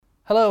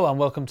Hello and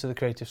welcome to the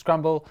Creative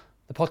Scramble,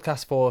 the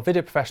podcast for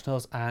video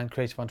professionals and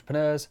creative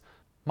entrepreneurs.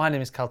 My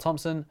name is Cal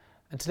Thompson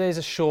and today is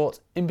a short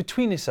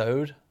in-between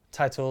episode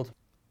titled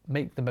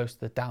Make the Most of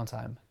the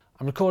Downtime.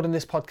 I'm recording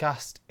this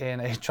podcast in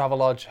a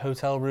Travelodge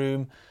hotel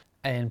room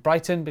in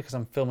Brighton because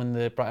I'm filming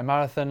the Brighton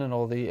Marathon and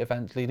all the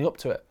events leading up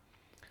to it.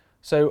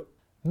 So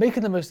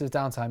making the most of the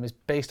downtime is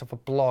based off a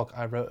blog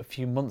I wrote a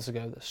few months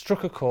ago that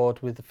struck a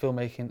chord with the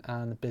filmmaking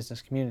and the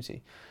business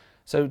community.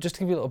 So just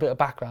to give you a little bit of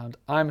background,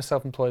 I'm a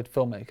self-employed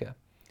filmmaker.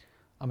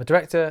 I'm a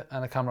director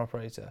and a camera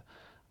operator,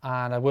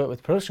 and I work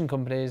with production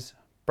companies,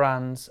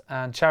 brands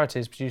and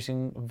charities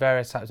producing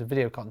various types of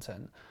video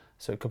content.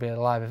 So it could be a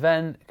live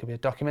event, it could be a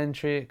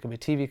documentary, it could be a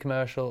TV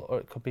commercial, or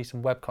it could be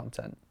some web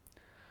content.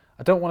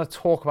 I don't want to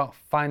talk about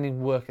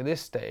finding work at this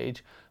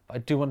stage, but I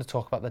do want to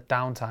talk about the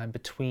downtime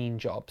between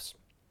jobs.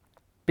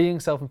 Being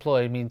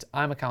self-employed means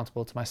I'm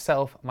accountable to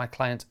myself and my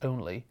clients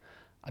only.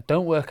 I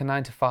don't work a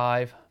 9 to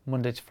 5,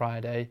 Monday to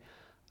Friday.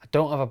 I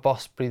don't have a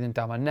boss breathing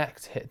down my neck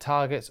to hit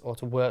targets or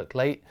to work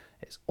late.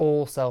 It's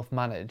all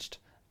self-managed,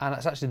 and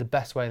that's actually the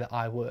best way that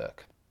I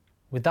work.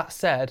 With that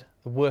said,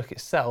 the work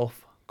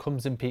itself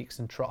comes in peaks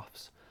and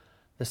troughs.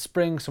 The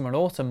spring, summer and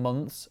autumn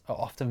months are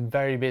often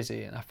very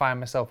busy, and I find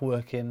myself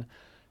working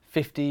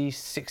 50,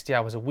 60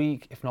 hours a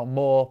week, if not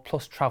more,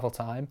 plus travel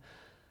time.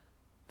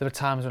 There are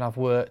times when I've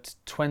worked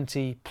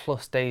 20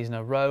 plus days in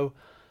a row.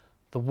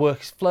 The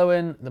work is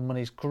flowing, the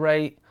money's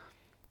great,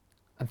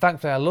 and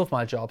thankfully I love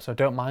my job, so I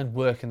don't mind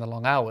working the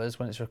long hours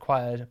when it's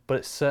required, but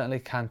it certainly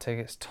can take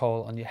its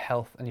toll on your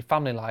health and your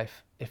family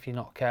life if you're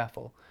not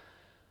careful.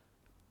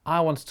 I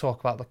want to talk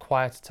about the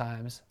quieter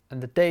times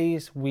and the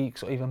days,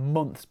 weeks or even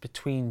months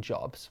between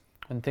jobs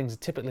when things are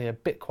typically a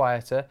bit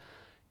quieter.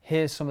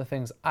 Here's some of the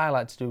things I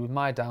like to do with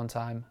my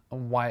downtime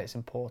and why it's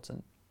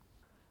important.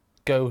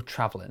 Go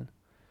travelling.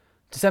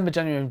 December,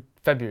 January and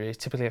February is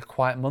typically a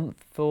quiet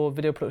month for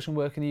video production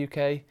work in the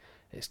UK.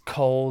 It's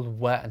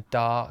cold, wet and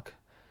dark.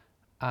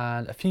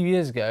 And a few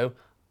years ago,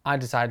 I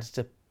decided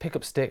to pick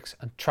up sticks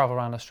and travel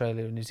around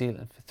Australia and New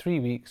Zealand for 3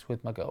 weeks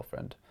with my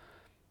girlfriend.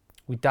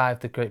 We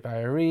dived the Great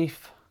Barrier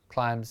Reef,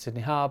 climbed the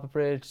Sydney Harbour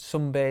Bridge,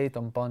 sunbathed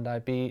on Bondi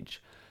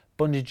Beach,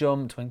 bungee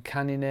jumped, went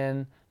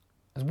canyoning,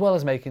 as well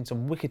as making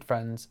some wicked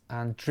friends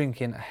and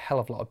drinking a hell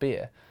of a lot of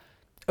beer.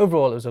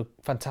 Overall, it was a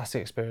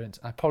fantastic experience.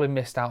 I probably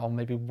missed out on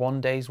maybe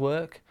one day's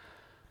work.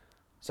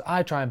 So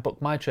I try and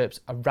book my trips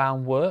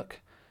around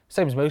work,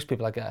 same as most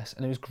people I guess,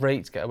 and it was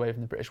great to get away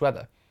from the British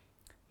weather.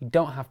 You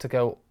don't have to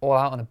go all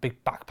out on a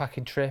big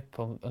backpacking trip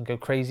and go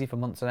crazy for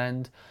months on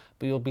end,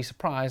 but you'll be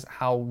surprised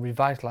how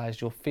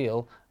revitalised you'll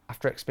feel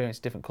after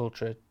experiencing a different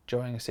culture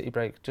during a city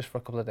break just for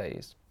a couple of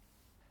days.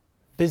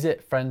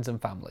 Visit friends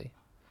and family.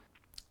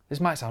 This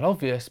might sound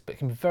obvious, but it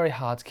can be very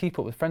hard to keep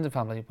up with friends and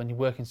family when you're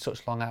working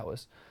such long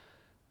hours.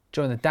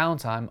 During the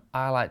downtime,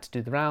 I like to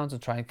do the rounds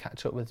and try and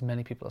catch up with as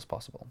many people as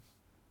possible.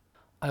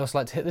 I also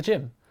like to hit the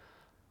gym.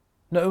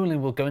 Not only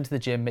will going to the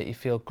gym make you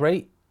feel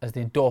great as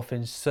the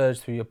endorphins surge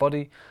through your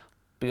body,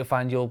 but you'll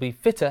find you'll be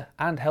fitter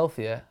and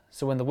healthier,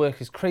 so when the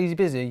work is crazy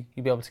busy,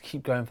 you'll be able to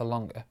keep going for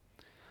longer.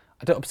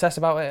 I don't obsess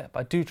about it, but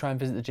I do try and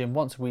visit the gym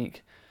once a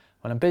week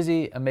when I'm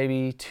busy and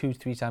maybe 2 to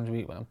 3 times a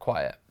week when I'm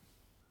quiet.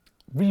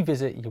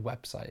 Revisit your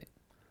website.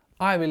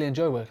 I really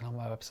enjoy working on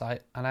my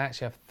website, and I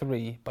actually have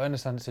 3, but I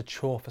understand it's a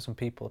chore for some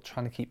people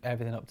trying to keep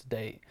everything up to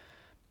date.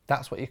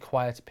 That's what your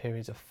quieter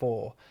periods are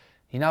for.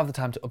 You now have the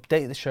time to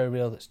update the show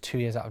reel that's 2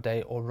 years out of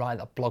date or write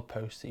that blog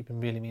post that you've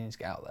been really meaning to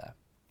get out there.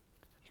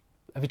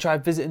 Have you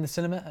tried visiting the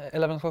cinema at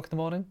 11 o'clock in the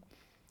morning?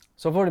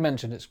 So I've already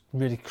mentioned it's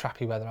really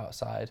crappy weather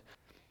outside.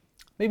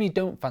 Maybe you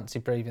don't fancy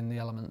braving the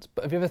elements,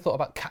 but have you ever thought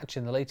about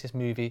catching the latest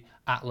movie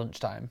at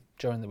lunchtime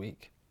during the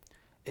week?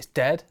 It's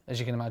dead, as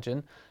you can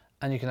imagine,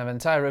 and you can have an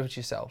entire row to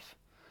yourself.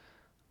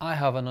 I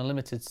have an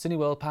unlimited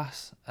Cineworld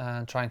pass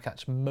and try and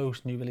catch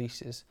most new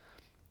releases.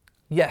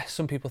 Yes,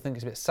 some people think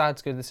it's a bit sad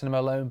to go to the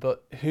cinema alone,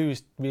 but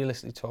who's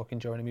realistically talking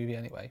during a movie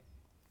anyway?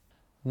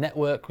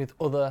 Network with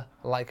other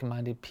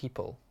like-minded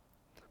people.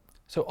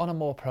 So on a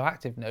more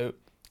proactive note,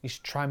 you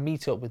should try and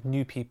meet up with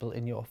new people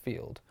in your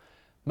field.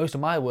 Most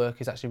of my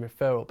work is actually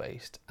referral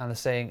based, and the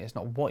saying it's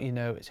not what you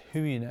know, it's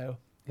who you know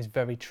is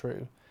very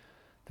true.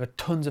 There are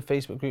tons of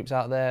Facebook groups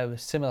out there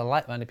with similar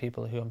like-minded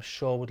people who I'm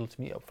sure would love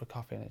to meet up for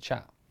coffee and a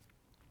chat.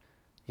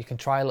 You can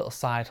try a little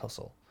side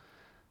hustle.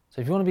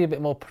 So if you want to be a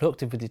bit more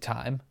productive with your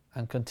time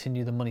and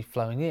continue the money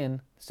flowing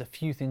in, there's a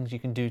few things you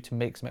can do to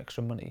make some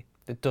extra money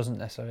that doesn't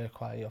necessarily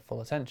require your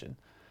full attention.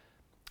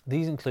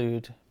 These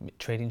include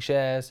trading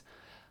shares,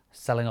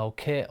 selling old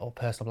kit or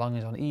personal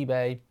belongings on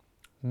eBay,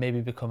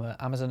 maybe become an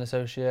Amazon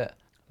associate,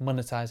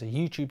 monetize a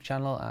YouTube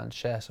channel and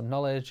share some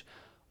knowledge,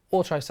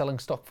 or try selling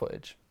stock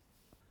footage.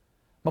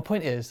 My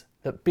point is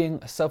that being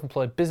a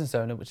self-employed business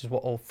owner, which is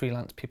what all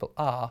freelance people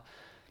are,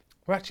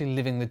 we're actually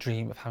living the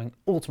dream of having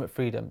ultimate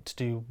freedom to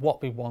do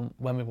what we want,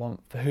 when we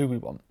want, for who we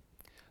want.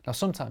 Now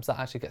sometimes that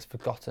actually gets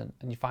forgotten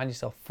and you find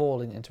yourself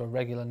falling into a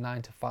regular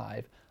 9 to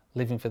 5,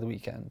 living for the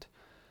weekend.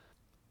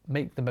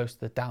 Make the most of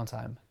the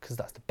downtime, because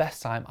that's the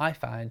best time I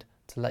find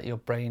to let your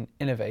brain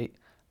innovate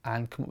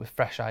and come up with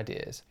fresh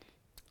ideas.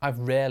 I've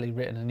rarely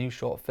written a new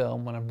short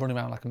film when I'm running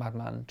around like a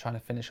madman trying to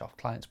finish off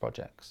clients'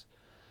 projects.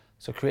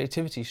 So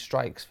creativity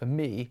strikes for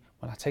me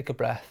when I take a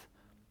breath,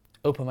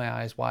 open my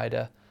eyes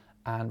wider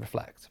and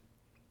reflect.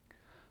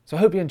 So I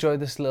hope you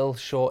enjoyed this little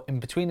short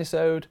in-between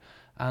episode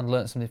and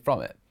learned something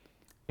from it.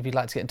 If you'd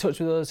like to get in touch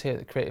with us here at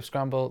The Creative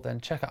Scramble,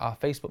 then check out our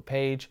Facebook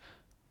page,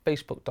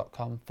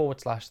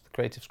 facebook.com/The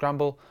Creative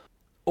Scramble.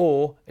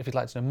 Or if you'd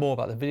like to know more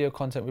about the video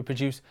content we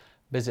produce,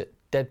 visit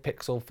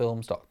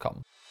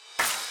deadpixelfilms.com.